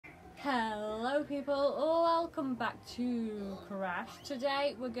Hello people, welcome back to Crash.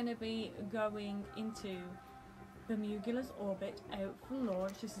 Today we're going to be going into Bermugula's orbit out for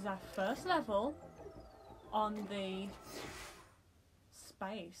launch. This is our first level on the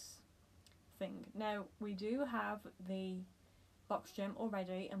space thing. Now we do have the box gem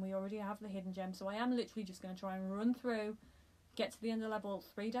already and we already have the hidden gem, so I am literally just going to try and run through, get to the end of level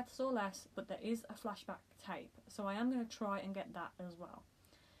 3 deaths or less, but there is a flashback tape, so I am going to try and get that as well.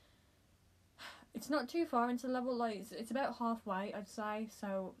 It's not too far into the level, like it's about halfway I'd say,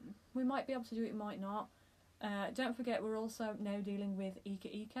 so we might be able to do it, might not. Don't forget we're also now dealing with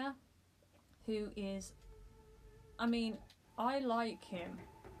Ika, who is, I mean, I like him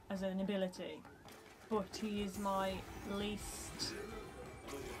as an ability, but he is my least,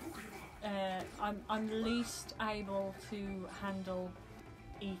 I'm least able to handle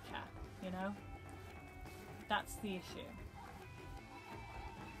Ika, you know? That's the issue.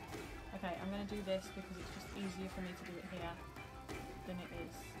 Okay, I'm going to do this because it's just easier for me to do it here than it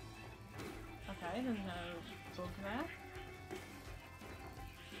is. Okay, there's no bug there.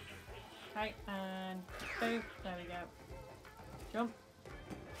 Okay, and boom, there we go. Jump.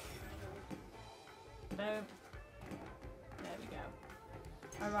 Boom. There we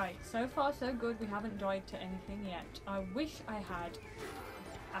go. Alright, so far so good, we haven't died to anything yet. I wish I had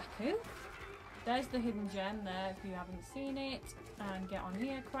Aku. There's the hidden gem there if you haven't seen it. And get on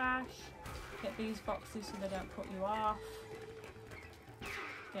here, Crash. Get these boxes so they don't put you off.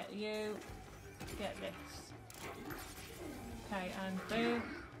 Get you. Get this. Okay, and boom.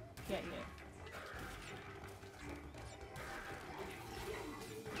 Get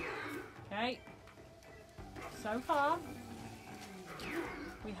you. Okay. So far,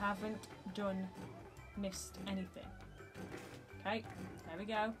 we haven't missed anything. Okay, there we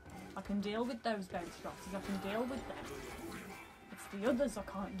go. I can deal with those bounce boxes, I can deal with them. It's the others I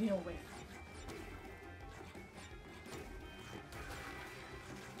can't deal with.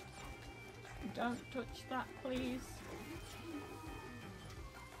 Don't touch that, please.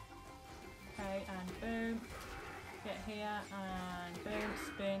 Okay, and boom. Get here, and boom,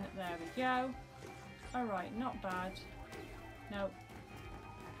 spin. There we go. Alright, not bad. No.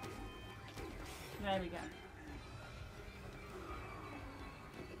 There we go.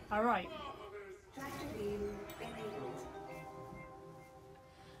 Alright.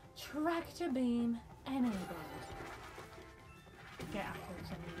 Tractor beam enabled. Get apples,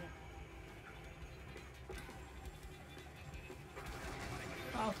 Amelia.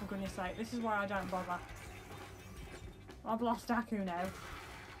 Oh, for goodness sake, this is why I don't bother. I've lost Aku now.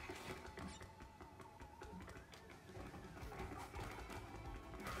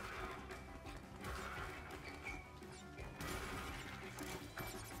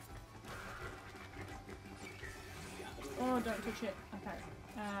 Oh, don't touch it. Okay.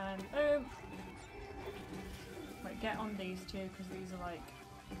 And boom. Wait, get on these two because these are like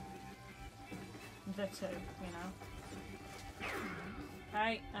the two, you know.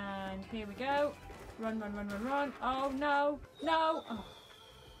 Okay, and here we go. Run, run, run, run, run. Oh no! No! Oh.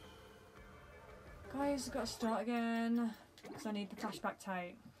 Guys, I've got to start again because I need the flashback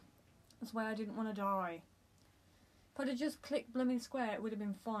tape. That's why I didn't want to die. If I'd have just clicked blooming square, it would have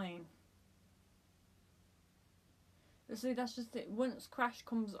been fine. But see, that's just it. Once Crash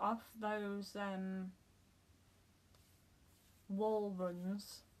comes off those wall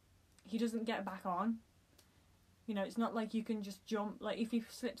runs, he doesn't get back on. You know, it's not like you can just jump, like if he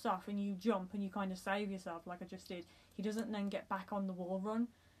slips off and you jump and you kind of save yourself like I just did, he doesn't then get back on the wall run.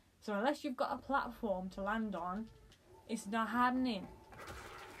 So unless you've got a platform to land on, it's not happening.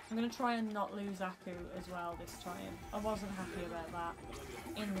 I'm going to try and not lose Aku as well this time. I wasn't happy about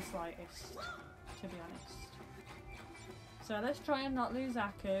that in the slightest, to be honest. So let's try and not lose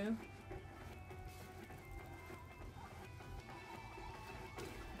Aku.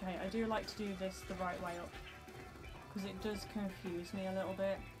 Okay, I do like to do this the right way up, because it does confuse me a little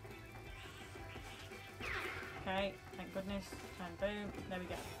bit. Okay, thank goodness. And boom, there we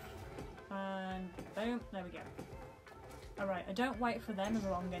go. And boom, there we go. Alright, I don't wait for them as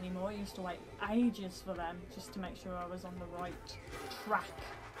long anymore. I used to wait ages for them just to make sure I was on the right track.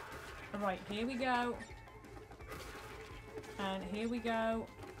 Alright, here we go. And here we go.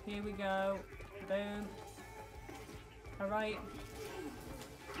 Here we go. Boom. Alright.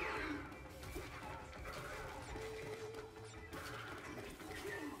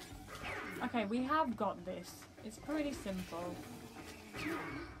 Okay, we have got this. It's pretty simple.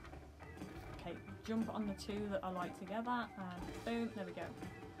 Okay, jump on the two that I like together, and boom, there we go.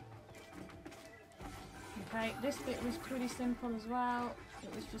 Okay, this bit was pretty simple as well.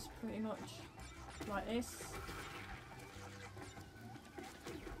 It was just pretty much like this.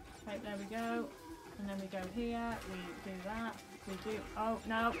 Okay, there we go. And then we go here, we do that, we do... Oh,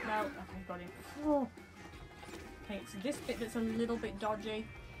 no. Okay, got him. Oh. Okay, it's this bit that's a little bit dodgy.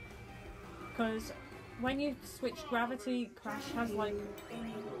 Because when you switch gravity, Crash has like...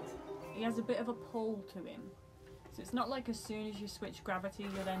 He has a bit of a pull to him. So it's not like as soon as you switch gravity,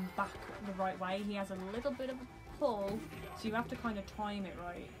 you're then back the right way. He has a little bit of a pull, so you have to kind of time it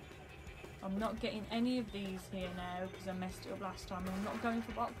right. I'm not getting any of these here now because I messed it up last time. I'm not going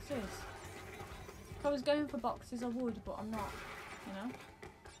for boxes. If I was going for boxes, I would, but I'm not, you know?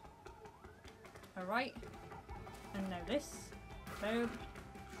 Alright. And now this. Boom.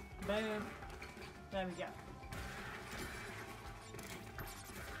 Boom. There we go.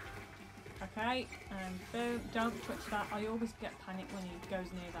 Okay, and boom. Don't touch that. I always get panic when he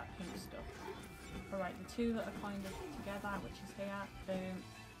goes near that pink stuff. Alright, the two that are kind of together, which is here. Boom.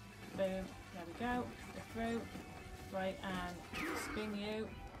 Boom. There we go. Go through. Right, and spin you.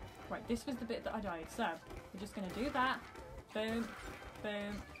 Right, this was the bit that I died. So, we're just going to do that. Boom.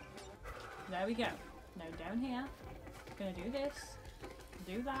 Boom. There we go. Now down here. Going to do this.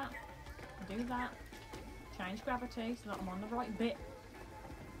 Do that. Do that. Change gravity so that I'm on the right bit.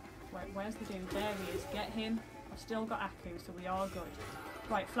 Wait, where's the dude? There he is. Get him. I've still got Aku, so we are good.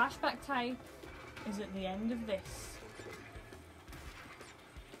 Right, flashback tape is at the end of this.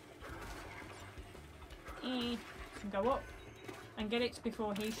 Can go up and get it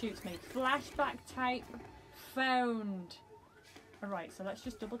before he shoots me. Flashback tape found. Alright, so let's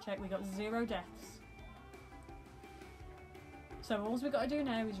just double check. We got 0 deaths. So all we've got to do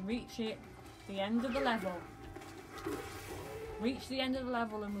now is reach it, the end of the level. Reach the end of the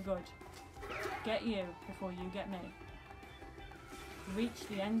level and we're good. Get you before you get me. Reach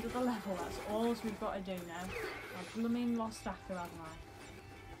the end of the level, that's all we've got to do now. I've blooming lost Aku, haven't I?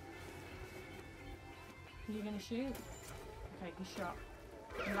 Are you going to shoot? Okay, he shot.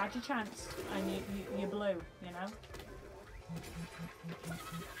 You had your chance and you blew, you know?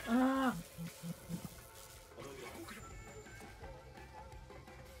 Ah!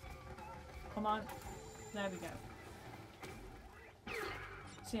 Come on. There we go.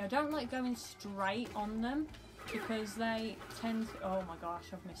 See, I don't like going straight on them because they tend to... Oh my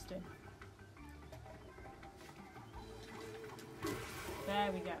gosh, I've missed him.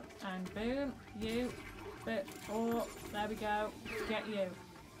 There we go. And boom, you... Bit, oh, there we go. Get you.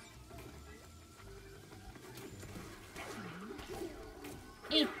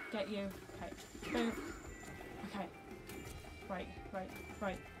 Get you. Okay. Boom. Okay. Right.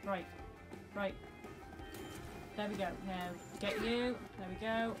 There we go. Now, get you. There we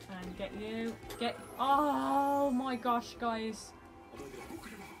go. And get you. Get... Oh my gosh, guys.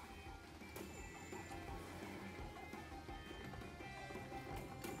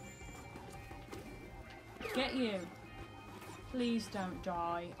 Get you. Please don't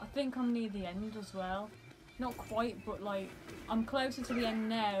die. I think I'm near the end as well. Not quite, but like, I'm closer to the end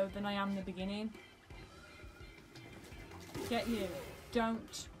now than I am the beginning. Get you.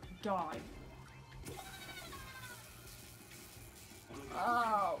 Don't die.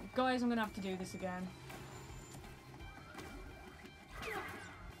 Oh, guys, I'm gonna have to do this again.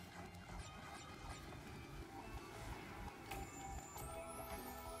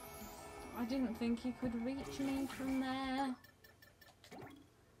 I didn't think he could reach me from there.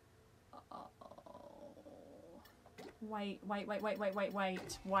 Oh. Wait.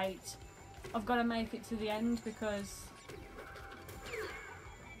 I've got to make it to the end because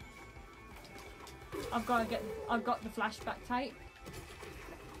I've got the flashback tape.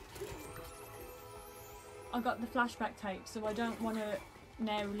 I've got the flashback tape, so I don't want to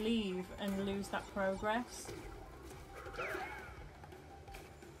now leave and lose that progress.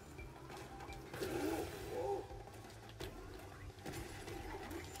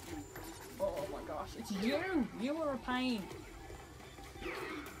 Oh my gosh, it's you! You are a pain.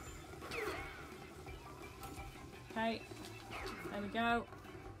 Okay, there we go.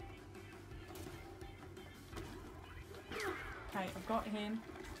 Okay, I've got him.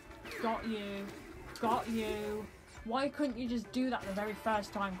 Got you. Got you. Why couldn't you just do that the very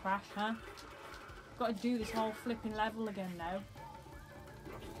first time, Crash, huh? Got to do this whole flipping level again now.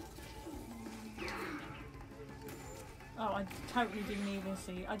 Oh, I totally didn't even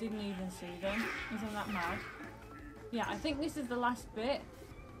see. I didn't even see them. Isn't that mad? Yeah, I think this is the last bit.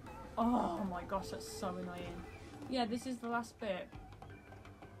 Oh my gosh, that's so annoying. Yeah, this is the last bit.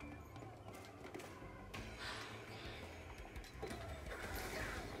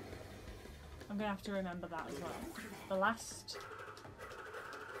 I'm going to have to remember that as well. The last...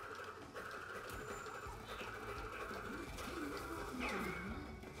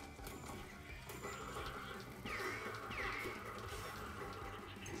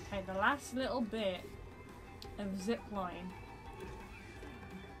 Okay, the last little bit of zip line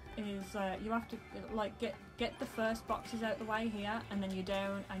is you have to like get the first boxes out the way here, and then you're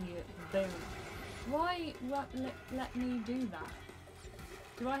down and you boom. Why let me do that?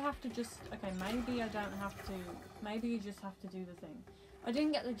 Do I have to just... Okay, maybe I don't have to... Maybe you just have to do the thing. I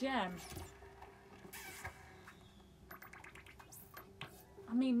didn't get the gem.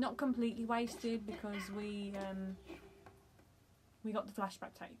 I mean, not completely wasted because we got the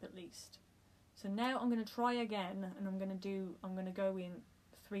flashback tape at least. So now I'm going to try again, and I'm going to go in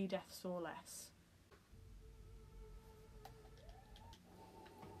 3 deaths or less.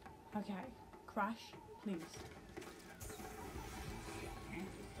 Okay, Crash, please.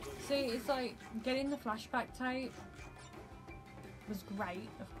 See, it's like getting the flashback tape was great,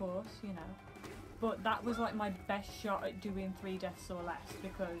 of course, you know, but that was like my best shot at doing 3 deaths or less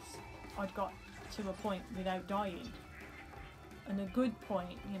because I'd got to a point without dying, and a good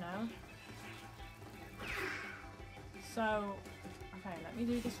point, you know. So, okay, let me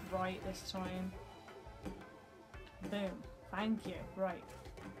do this right this time. Boom, thank you, right.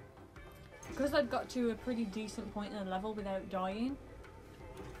 Because I'd got to a pretty decent point in the level without dying,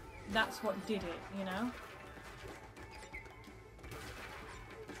 that's what did it, you know?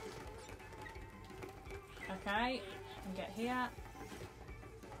 Okay, and get here.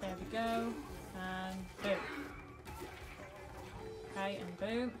 There we go. And boom. Okay, and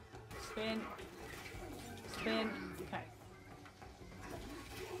boom. Spin. Spin. Okay.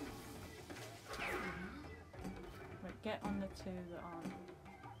 Right, get on the 2 that aren't.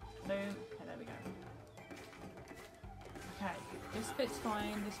 Boom. Okay, there we go. Okay, this bit's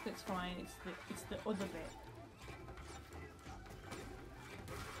fine, this bit's fine, it's the other bit.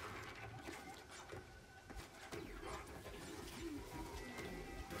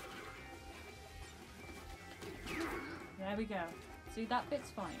 There we go. See, that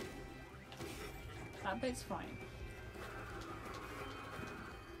bit's fine. That bit's fine.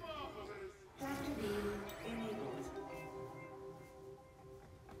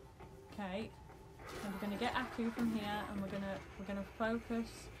 Okay. And we're gonna get Aku from here, and we're gonna focus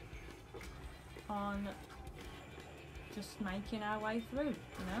on just making our way through,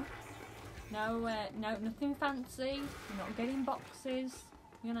 you know? No, nothing fancy. We're not getting boxes,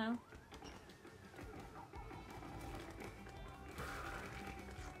 you know.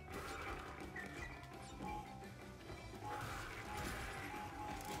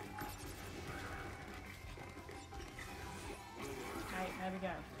 Okay, there we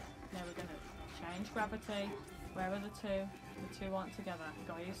go. Now we're gonna change gravity. Where are the 2? The 2 aren't together,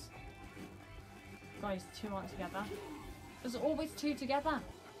 guys. Guys, the 2 aren't together. There's always 2 together.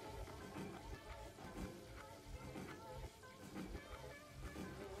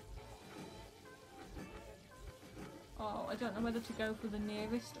 Oh, I don't know whether to go for the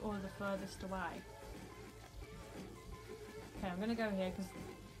nearest or the furthest away. Okay, I'm gonna go here because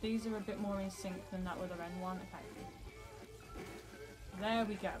these are a bit more in sync than that other end one. Okay. There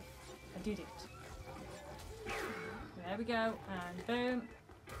we go. I did it. There we go, and boom.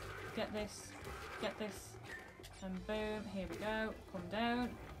 Get this, and boom. Here we go. Come down.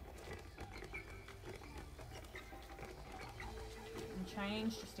 And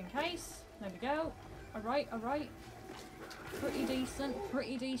change just in case. There we go. Alright, alright. Pretty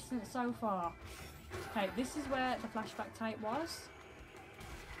decent so far. Okay, this is where the flashback tape was.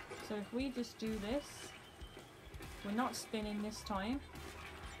 So if we just do this, we're not spinning this time.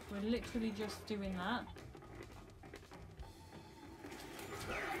 We're literally just doing that.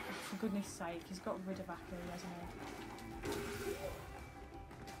 For goodness sake, he's got rid of Aku, hasn't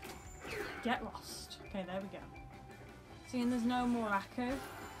he? Get lost. Okay, there we go. See, and there's no more Aku.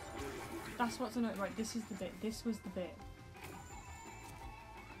 That's what's annoying. Right, this is the bit. This was the bit.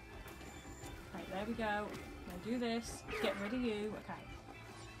 Okay, there we go. Now do this. Get rid of you. Okay.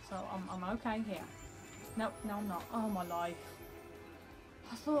 So I'm okay here. Nope, no I'm not. Oh my life.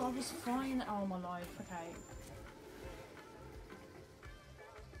 I thought I was fine. Oh my life. Okay.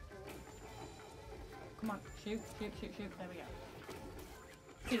 Come on, shoot. There we go.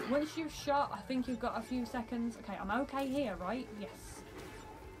 See, once you've shot, I think you've got a few seconds. Okay, I'm okay here, right? Yes.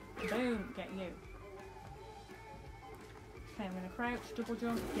 Boom, get you. Okay, I'm going to crouch, double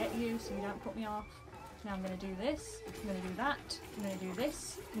jump, get you so you don't put me off. Now I'm going to do this, I'm going to do that, I'm going to do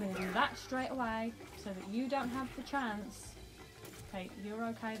this, I'm going to do that straight away so that you don't have the chance. Okay, you're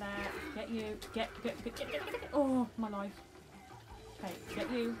okay there. Get you. Get. Oh, my life. Okay,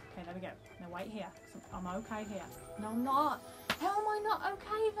 get you. Okay, there we go. Now wait here. I'm okay here. No, I'm not. How am I not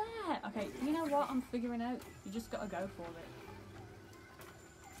okay there? Okay, you know what? I'm figuring out. You just gotta go for it.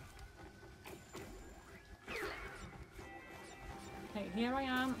 Okay, here I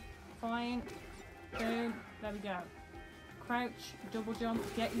am. Fine. Boom. There we go. Crouch, double jump,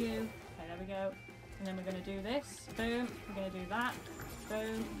 get you. Okay, there we go. And then we're going to do this. Boom. We're going to do that.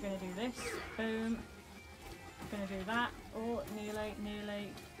 Boom. We're going to do this. Boom. We're going to do that. Oh,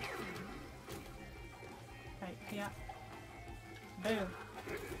 nearly. Okay, yeah. Boom.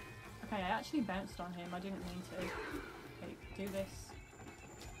 Okay, I actually bounced on him. I didn't mean to. Okay, do this.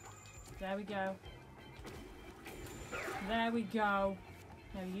 There we go. There we go.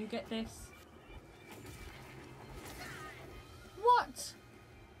 Now you get this. What?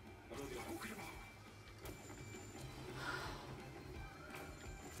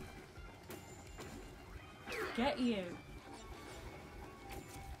 Get you.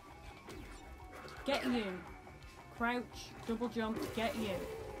 Get you. Crouch, double jump, get you.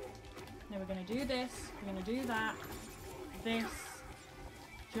 Now we're going to do this. We're going to do that. This.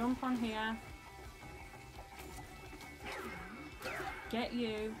 Jump on here. Get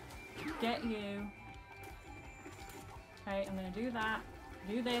you. Get you. Okay, I'm going to do that.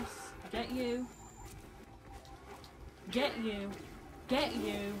 Do this. Get you. Get you. Get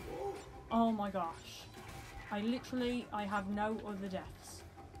you. Oh my gosh. I have no other deaths.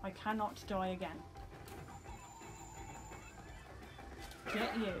 I cannot die again.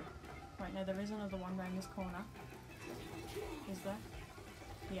 Get you. Right, now there is another one round this corner. Is there?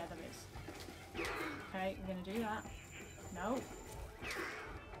 Yeah, there is. Okay, we're going to do that. No.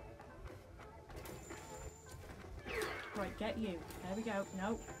 Right, get you. There we go.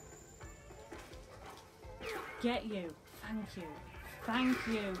 No. Get you. Thank you. Thank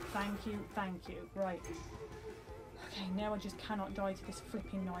you. Thank you. Thank you. Right. Okay, now I just cannot die to this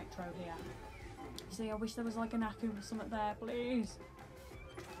flipping nitro here. See, I wish there was like an Aku or something there, please.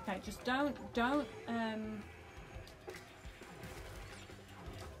 Okay, just don't jump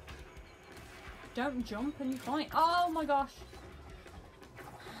and you're fine. Oh my gosh!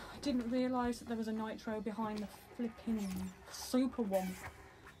 I didn't realise that there was a nitro behind the flipping super one.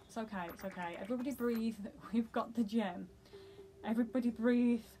 It's okay, it's okay. Everybody breathe. We've got the gem. Everybody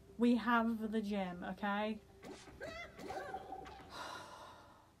breathe. We have the gem, okay?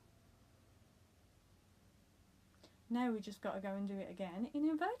 Now we just got to go and do it again in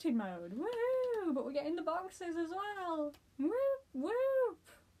inverted mode. Woo! But we're getting the boxes as well. Whoop,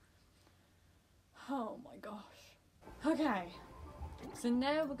 whoop. Oh my gosh. Okay. So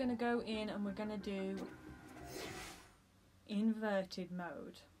now we're going to go in and we're going to do inverted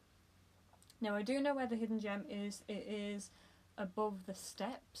mode. Now I do know where the hidden gem is. It is above the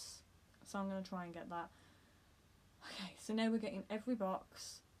steps. So I'm going to try and get that. Okay, so now we're getting every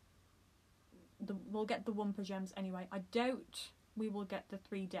box. We'll get the Wumpa gems anyway. I doubt we will get the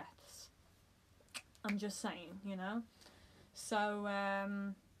 3 deaths. I'm just saying, you know. So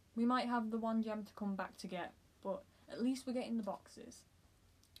we might have the 1 gem to come back to get, but at least we're getting the boxes.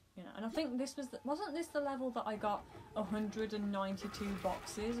 You know, and I think this wasn't this the level that I got 192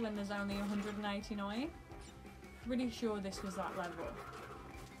 boxes when there's only 189? Pretty sure this was that level.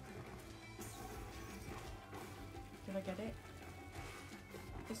 Did I get it?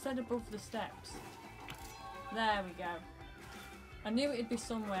 It said above the steps. There we go. I knew it'd be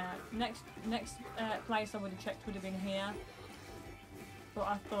somewhere. Next place I would have checked would have been here. But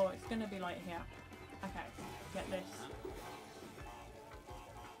I thought it's gonna be like here. Okay, get this.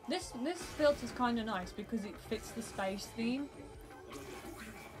 This filter's kind of nice because it fits the space theme.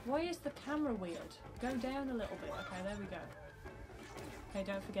 Why is the camera weird? Go down a little bit. Okay, there we go. Okay,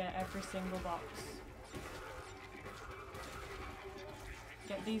 don't forget every single box.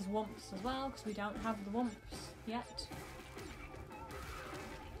 Get these wumps as well, because we don't have the wumps yet.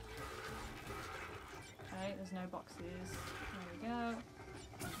 Okay, there's no boxes. There we go.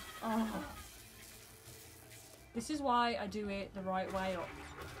 Oh. This is why I do it the right way up.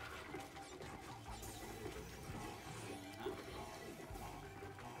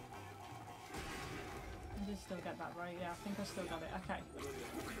 I did still get that right, yeah, I think I still got it. Okay.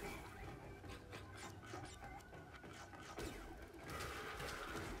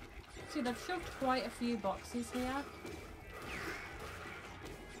 See, they've shoved quite a few boxes here.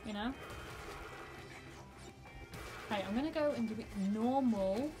 You know? Okay, I'm gonna go and do it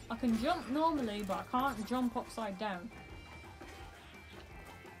normal. I can jump normally, but I can't jump upside down.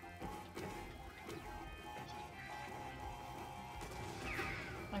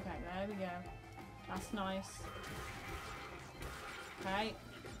 Okay, there we go. That's nice. Okay.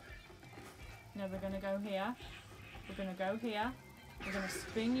 Now we're gonna go here. We're gonna go here. We're going to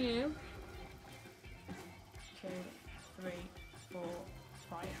spin you. 2, 3, 4,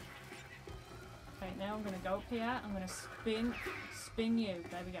 5. Okay, now I'm going to go up here. I'm going to spin you.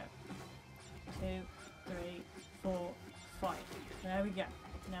 There we go. 2, 3, 4, fine. There we go.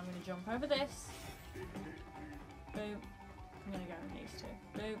 Now I'm going to jump over this. Boom. I'm going to go in these two.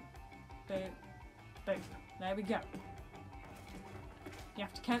 Boom. Boom. Boom. There we go. You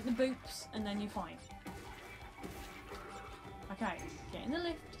have to count the boops and then you're fine. Okay, get in the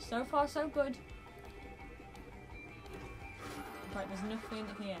lift. So far so good. Right, there's nothing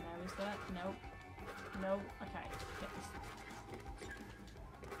here now, is there? No. No. Okay, get this.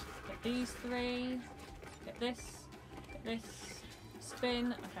 Get these three. Get this. Get this.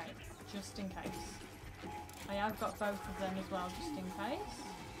 Spin. Okay, just in case. I have got both of them as well, just in case.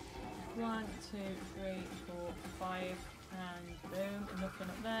 1, 2, 3, 4, 5, and boom. Nothing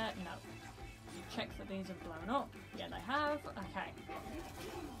up there. No. Check that these have blown up. Yeah, they have. Okay.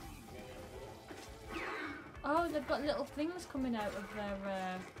 Oh, they've got little things coming out of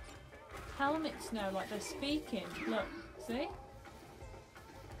their helmets now, like they're speaking. Look, see?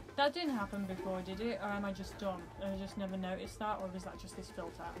 That didn't happen before, did it? Or am I just dumb? I just never noticed that, or was that just this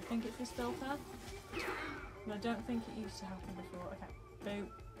filter? I think it's this filter. But I don't think it used to happen before. Okay, boo,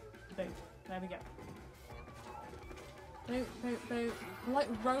 boo. There we go. Boo, boo, boo. Like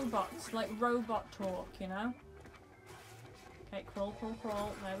robots, like robot talk, you know? Okay, crawl, crawl,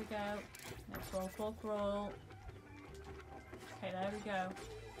 crawl. There we go. Now crawl, crawl, crawl. Okay, there we go.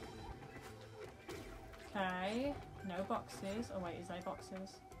 Okay, no boxes. Oh wait, is there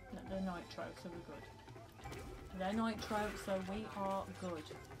boxes? No, they're nitro, so we're good. They're nitro, so we are good.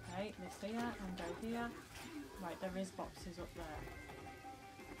 Okay, this here and go here. Right, there is boxes up there.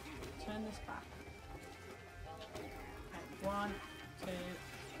 Turn this back. Okay, 1, 2,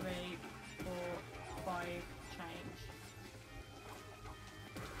 3, 4, 5, change.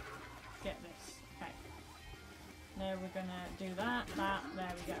 Get this. Okay. Now we're gonna do that,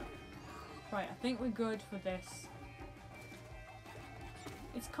 there we go. Right, I think we're good for this.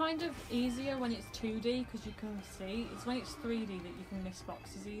 It's kind of easier when it's 2D because you can see. It's when it's 3D that you can miss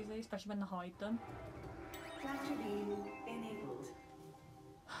boxes easily, especially when they hide them. Enabled.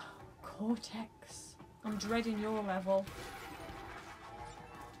 Cortex. I'm dreading your level.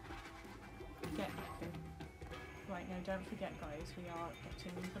 Get happy. Right, now don't forget guys, we are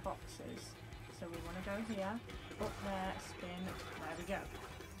getting the boxes. So we want to go here, up there, spin, there we go.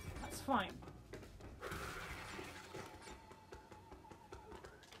 That's fine.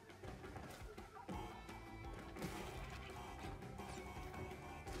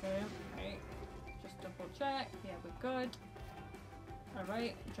 Boom, right, just double check, yeah we're good.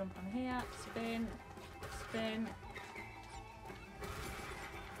 Alright, jump on here, spin, spin.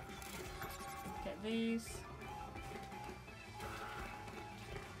 Get these.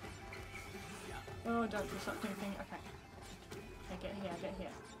 Oh, don't do something. Okay. Okay, get here, get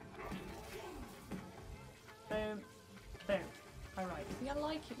here. Boom. Boom. Alright, see, I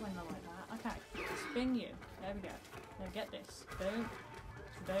like it when they're like that. Okay, spin you. There we go. Now get this. Boom.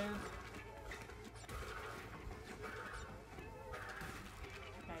 Boom.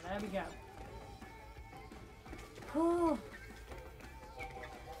 Okay, there we go. Oh.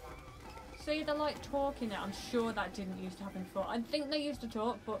 See, they're like talking now. I'm sure that didn't used to happen before. I think they used to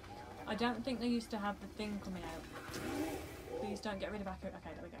talk, but I don't think they used to have the thing coming out. Please don't get rid of Echo.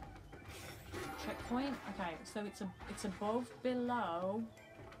 Okay, there we go. Checkpoint. Okay, so it's above, below,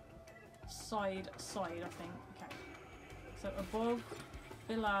 side, I think. Okay. So above,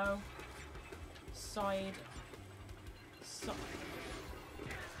 below, side.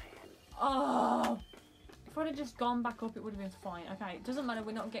 Oh! If I'd have just gone back up, it would have been fine. Okay, it doesn't matter.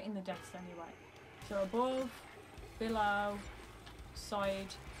 We're not getting the deaths anyway. So above, below,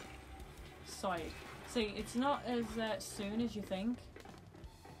 side. See, it's not as soon as you think.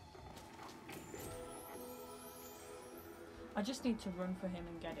 I just need to run for him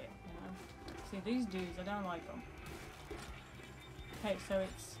and get it, you know. See, these dudes, I don't like them. Okay, so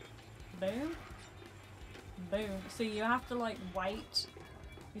it's boom, boom. See, you have to like wait.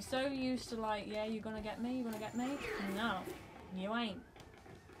 You're so used to like, yeah, you're gonna get me, you're gonna get me. No, you ain't.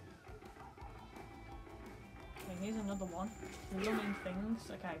 Okay, here's another one. Lumming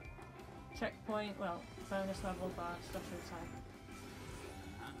things. Okay. Checkpoint, well, bonus level bar, stuff at the time.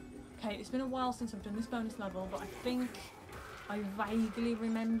 Okay, it's been a while since I've done this bonus level, but I think I vaguely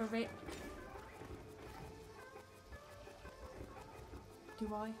remember it.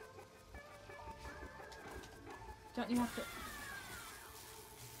 Do I? Don't you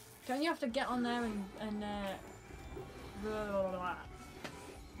have to get on there and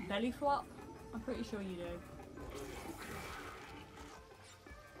belly flop? I'm pretty sure you do.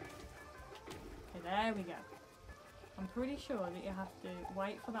 Okay, there we go. I'm pretty sure that you have to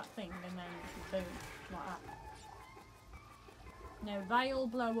wait for that thing and then boom, like that. Now they all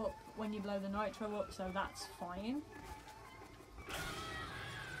blow up when you blow the nitro up, so that's fine.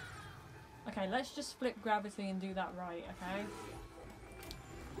 Okay, let's just flip gravity and do that right, okay?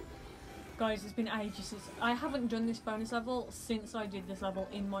 Guys, it's been ages since... I haven't done this bonus level since I did this level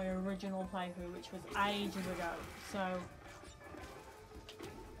in my original playthrough, which was ages ago. So,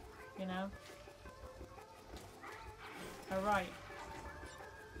 you know. Alright.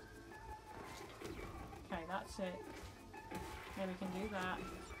 Okay, that's it. Yeah, we can do that.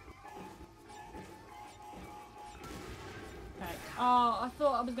 Okay. Oh, I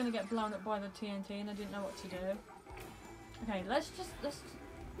thought I was going to get blown up by the TNT and I didn't know what to do. Okay, let's...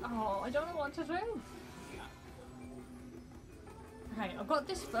 Oh, I don't know what to do. Okay, I've got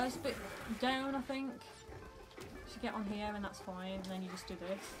this first bit down, I think. Should get on here and that's fine, and then you just do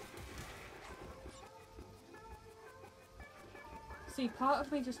this. See, part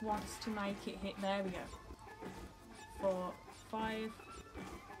of me just wants to make it hit. There we go. 4, 5,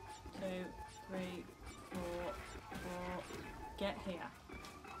 2, 3, 4, 4. Get here.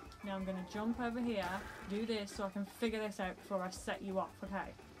 Now I'm going to jump over here, do this so I can figure this out before I set you off,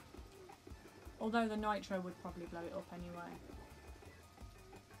 okay? Although the nitro would probably blow it up anyway.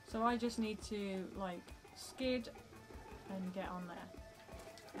 So I just need to, like, skid and get on there.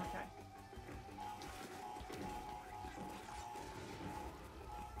 Okay.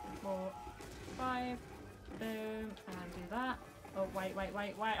 4, 5, boom, and do that. Oh, wait.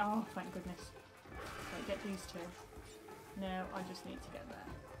 Oh, thank goodness. Right, get these two. Now I just need to get there.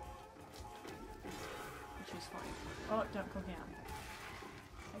 Which is fine. Oh, don't come here.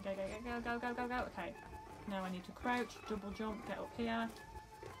 Go. Okay. Now I need to crouch, double jump, get up here.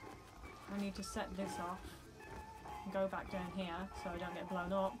 I need to set this off. And go back down here so I don't get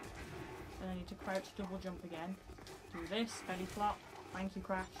blown up. And I need to crouch, double jump again. Do this, belly flop. Thank you,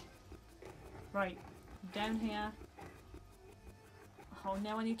 Crash. Right, down here. Oh,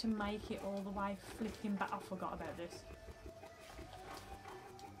 now I need to make it all the way flicking back. I forgot about this.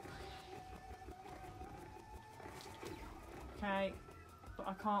 Okay, but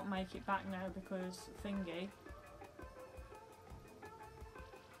I can't make it back now because thingy.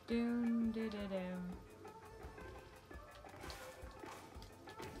 Doom, doom.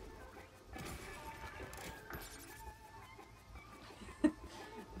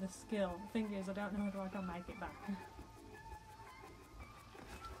 The skill. The thing is, I don't know whether I can make it back.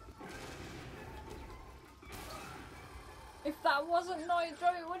 If that wasn't nitro,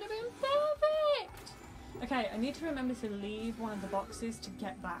 it would have been perfect! Okay, I need to remember to leave one of the boxes to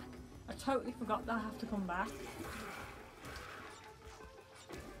get back. I totally forgot that I have to come back.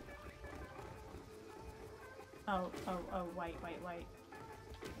 Oh, wait.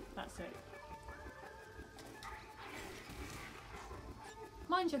 That's it.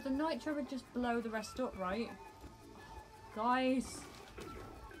 Mind you, the nitro would just blow the rest up, right? Guys!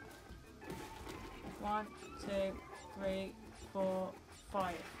 1, 2, 3, 4,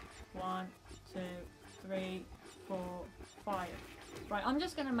 5. 1, 2, 3, 4, 5. Right, I'm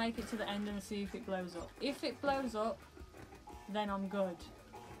just going to make it to the end and see if it blows up. If it blows up, then I'm good.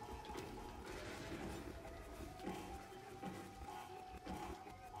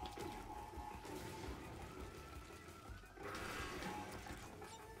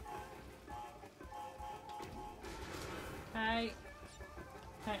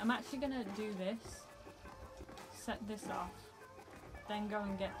 Okay, I'm actually going to do this. Set this off. Then go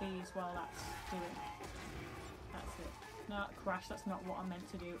and get these while that's doing. That's it. No, Crash, that's not what I meant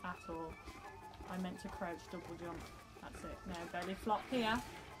to do at all. I meant to crouch double jump. That's it. Now belly flop here.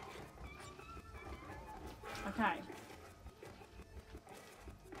 Okay.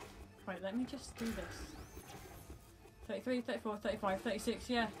 Wait, let me just do this. 33, 34, 35, 36,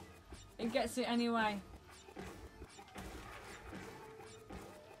 yeah. It gets it anyway.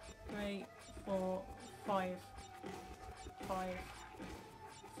 3, 4, 5. 5,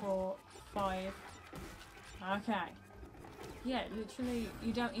 4, 5. Okay. Yeah, literally,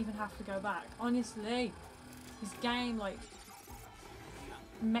 you don't even have to go back. Honestly, this game, like,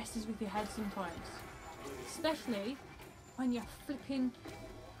 messes with your head sometimes. Especially when you're flipping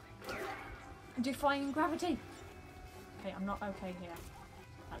defying gravity. Okay, I'm not okay here.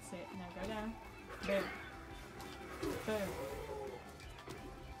 That's it. Now go down. Boom. Boom.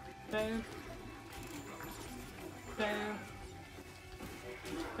 Boom. Boom.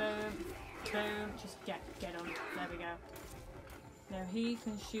 Boom. Boom. Just get on. There we go. Now he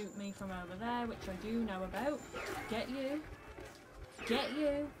can shoot me from over there, which I do know about. Get you. Get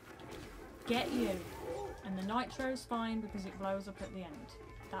you. Get you. And the nitro's fine because it blows up at the end.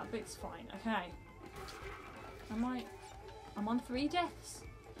 That bit's fine. Okay. I'm on 3 deaths.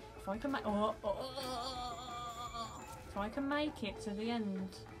 If I can make... If I can make it to the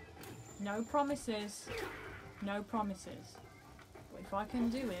end. No promises. No promises. But if I can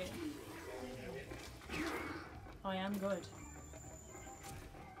do it, I am good.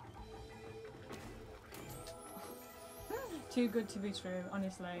 Too good to be true,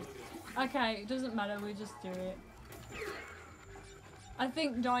 honestly. Okay, it doesn't matter, we just do it. I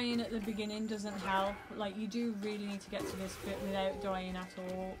think dying at the beginning doesn't help. Like, you do really need to get to this bit without dying at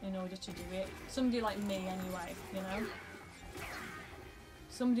all in order to do it. Somebody like me, anyway, you know?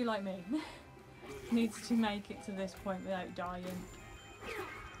 Somebody like me needs to make it to this point without dying. Okay.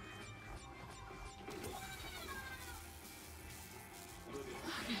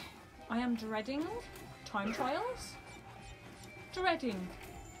 I am dreading time trials. Dreading.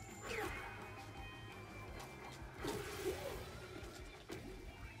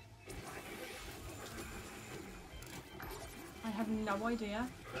 I have no idea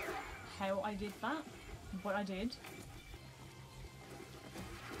how I did that, but I did.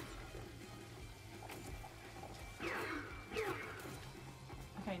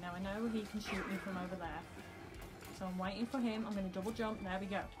 Okay, now I know he can shoot me from over there. So I'm waiting for him. I'm going to double jump. There we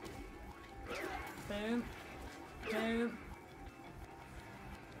go. Boom. Boom.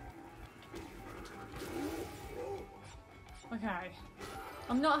 Okay.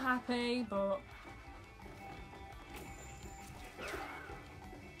 I'm not happy, but...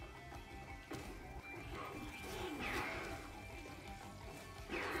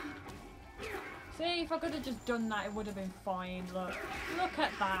 See, if I could have just done that, it would have been fine. Look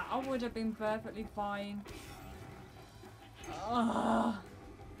at that. I would have been perfectly fine. Ugh.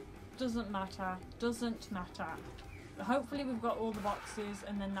 Doesn't matter. Doesn't matter. Hopefully we've got all the boxes,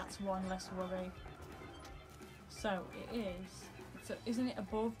 and then that's one less worry. So it is. So isn't it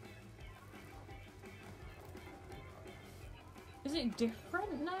above? Is it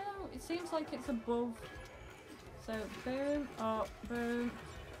different now? It seems like it's above. So boom, up, boom,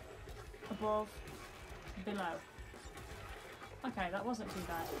 above, below. Okay, that wasn't too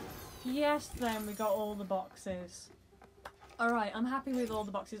bad. Yes, then we got all the boxes. Alright, I'm happy with all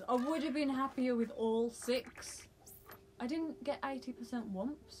the boxes. I would have been happier with all 6. I didn't get 80%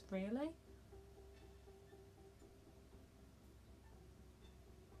 wumps, really?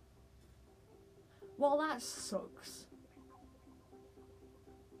 Well, that sucks.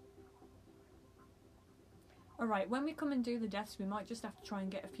 Alright, when we come and do the deaths, we might just have to try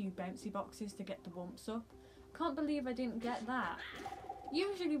and get a few bouncy boxes to get the wumps up. Can't believe I didn't get that.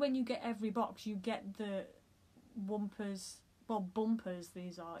 Usually when you get every box, you get the wumpers, well, bumpers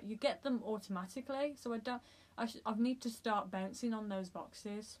these are. You get them automatically, so I need to start bouncing on those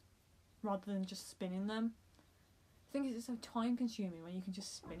boxes rather than just spinning them. I think it's so time consuming when you can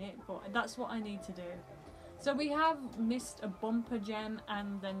just spin it, but that's what I need to do. So we have missed a bumper gem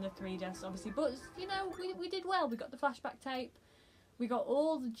and then the 3 deaths, obviously, but you know, we did well. We got the flashback tape, we got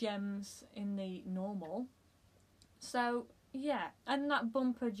all the gems in the normal. So yeah, and that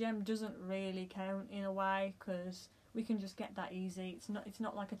bumper gem doesn't really count in a way because we can just get that easy. It's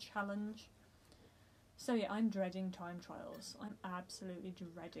not like a challenge. So yeah, I'm dreading time trials. I'm absolutely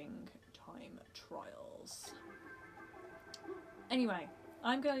dreading time trials. Anyway,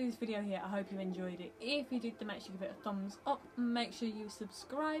 I'm going to leave this video here. I hope you enjoyed it. If you did, then make sure you give it a thumbs up. Make sure you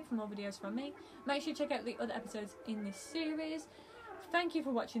subscribe for more videos from me. Make sure you check out the other episodes in this series. Thank you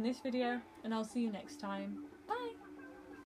for watching this video, and I'll see you next time.